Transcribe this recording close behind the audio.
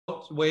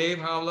Hello, wave,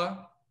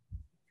 Howla.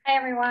 Hi,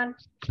 everyone.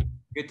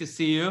 Good to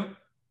see you.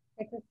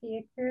 Good to see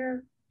you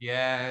too.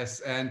 Yes,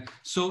 and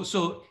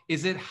so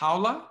is it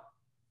Howla?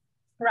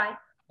 Right.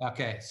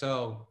 Okay,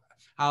 so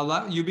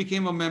Howla, you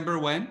became a member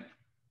when?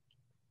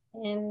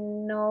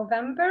 In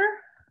November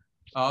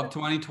Of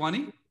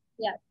 2020?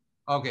 Yes.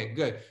 Okay,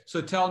 good.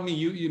 So tell me,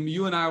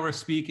 you and I were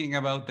speaking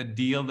about the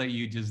deal that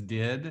you just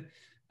did.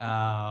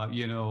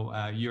 You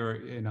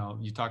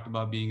talked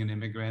about being an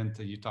immigrant.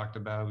 You talked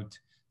about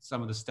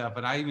some of the stuff,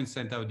 and I even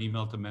sent out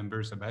email to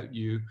members about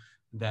you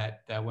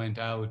that went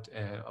out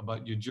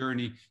about your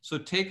journey. So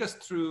take us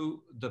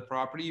through the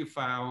property you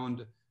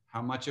found,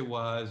 how much it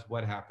was,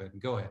 what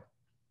happened. Go ahead.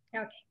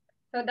 Okay.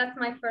 So that's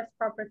my first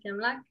property. I'm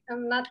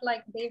not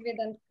like David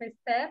and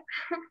Christophe.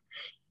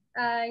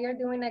 You're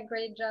doing a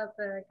great job,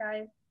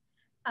 guys.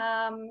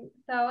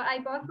 So I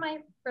bought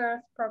my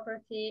first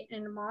property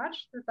in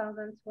March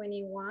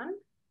 2021.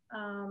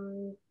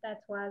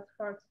 That was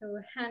for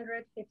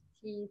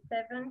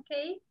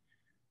 257K.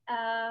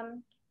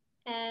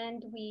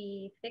 And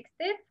we fixed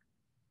it.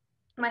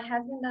 My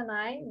husband and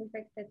I, we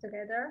fixed it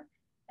together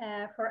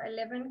for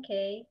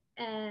 11K.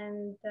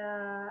 And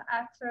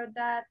after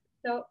that,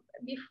 so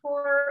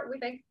before we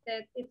fixed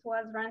it, it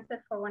was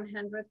rented for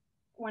 1,400.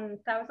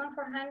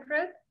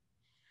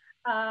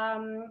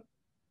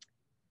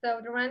 So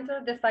the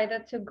renter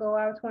decided to go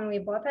out when we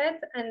bought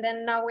it, and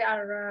then now we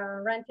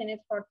are renting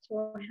it for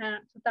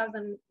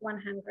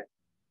 2,100.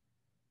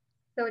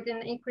 So it's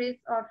an increase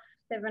of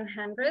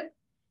 700.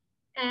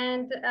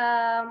 And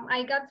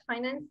I got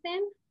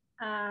financing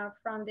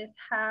from this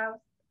house,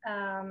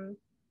 and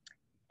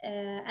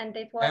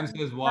it was. Pam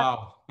says,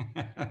 "Wow."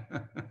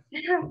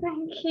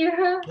 Thank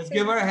you. Let's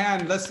give her a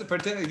hand. Let's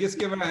pretend. Just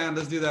give her a hand.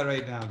 Let's do that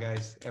right now,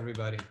 guys.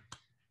 Everybody.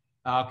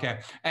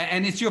 Okay,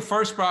 and it's your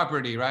first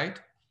property,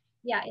 right?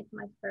 Yeah, it's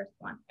my first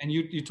one. And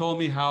you told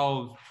me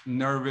how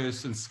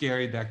nervous and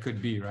scary that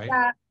could be, right?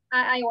 Yeah,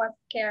 I was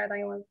scared.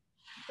 I was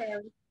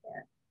very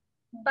scared.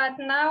 But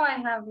now I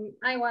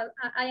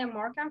am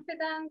more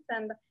confident,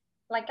 and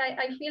like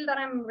I feel that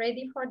I'm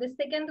ready for the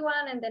second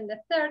one, and then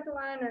the third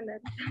one, and then.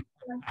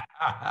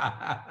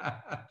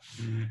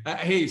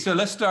 Hey, so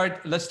let's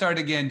start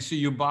again. So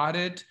you bought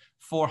it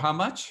for how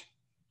much?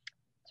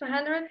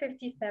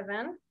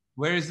 257.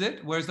 Where is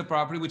it? Where's the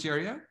property? Which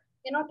area?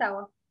 In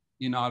Ottawa.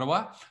 In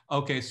Ottawa.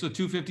 Okay, so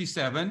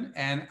 257,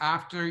 and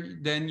after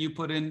then you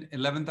put in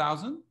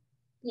 11,000.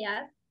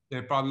 Yes.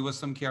 There probably was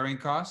some carrying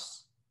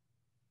costs.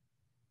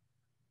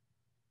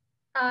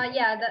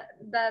 Yeah,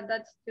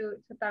 that's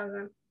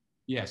 2,000.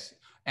 Yes,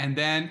 and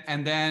then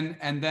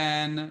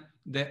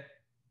the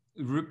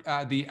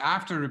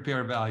after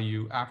repair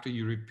value after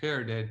you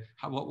repaired it,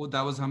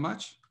 that was how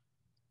much?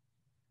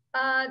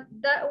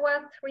 That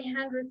was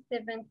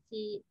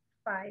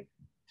 375.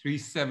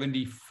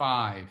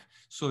 375.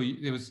 So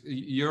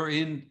you're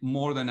in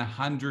more than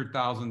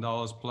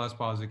 $100,000 plus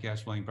positive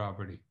cash flowing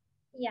property.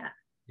 Yeah.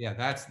 Yeah,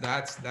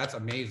 that's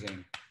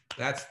amazing.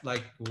 That's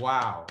like,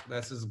 wow,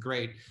 this is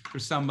great for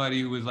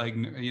somebody who was like,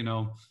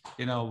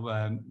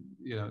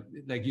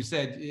 like you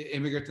said,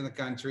 immigrant in the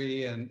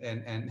country, and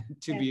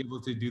to be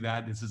able to do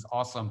that, this is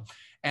awesome.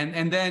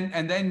 And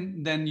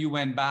then you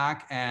went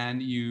back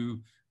and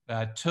you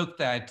took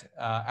that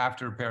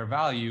after repair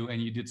value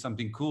and you did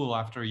something cool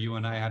after you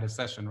and I had a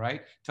session,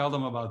 right? Tell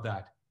them about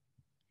that.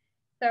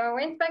 So I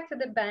went back to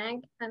the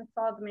bank and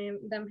told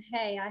them,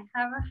 hey, I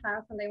have a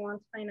house and they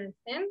want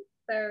financing.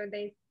 So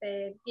they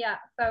said, yeah.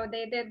 So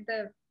they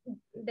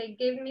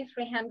gave me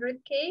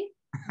 300K.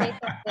 They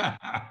took the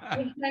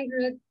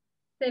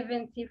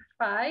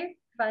 375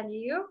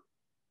 value.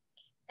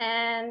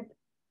 And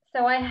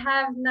so I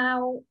have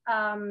now,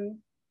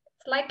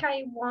 it's like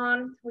I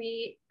want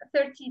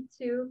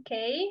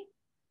 32K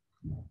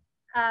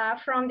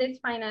from this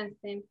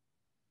financing.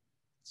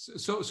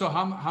 So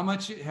how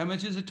much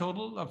is the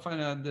total of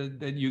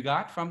that you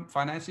got from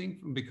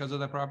financing because of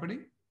the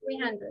property?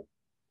 300.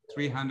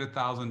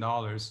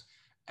 $300,000.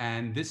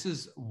 And this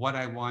is what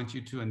I want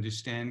you to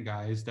understand,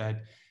 guys,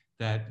 that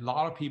a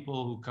lot of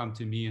people who come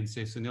to me and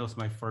say, Sunil, it's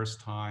my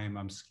first time,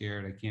 I'm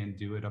scared, I can't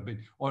do it.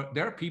 Or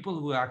there are people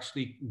who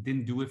actually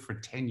didn't do it for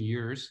 10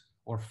 years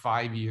or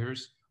 5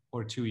 years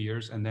or 2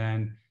 years. And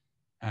then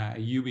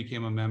you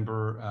became a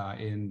member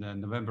in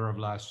November of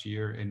last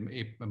year. In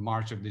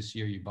March of this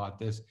year, you bought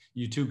this.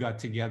 You two got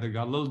together,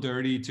 got a little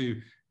dirty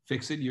to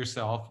fix it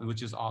yourself,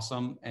 which is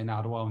awesome, in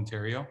Ottawa,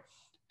 Ontario.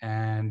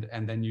 And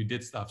then you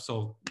did stuff.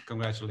 So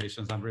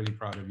congratulations. I'm really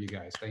proud of you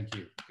guys. Thank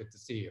you. Good to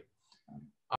see you.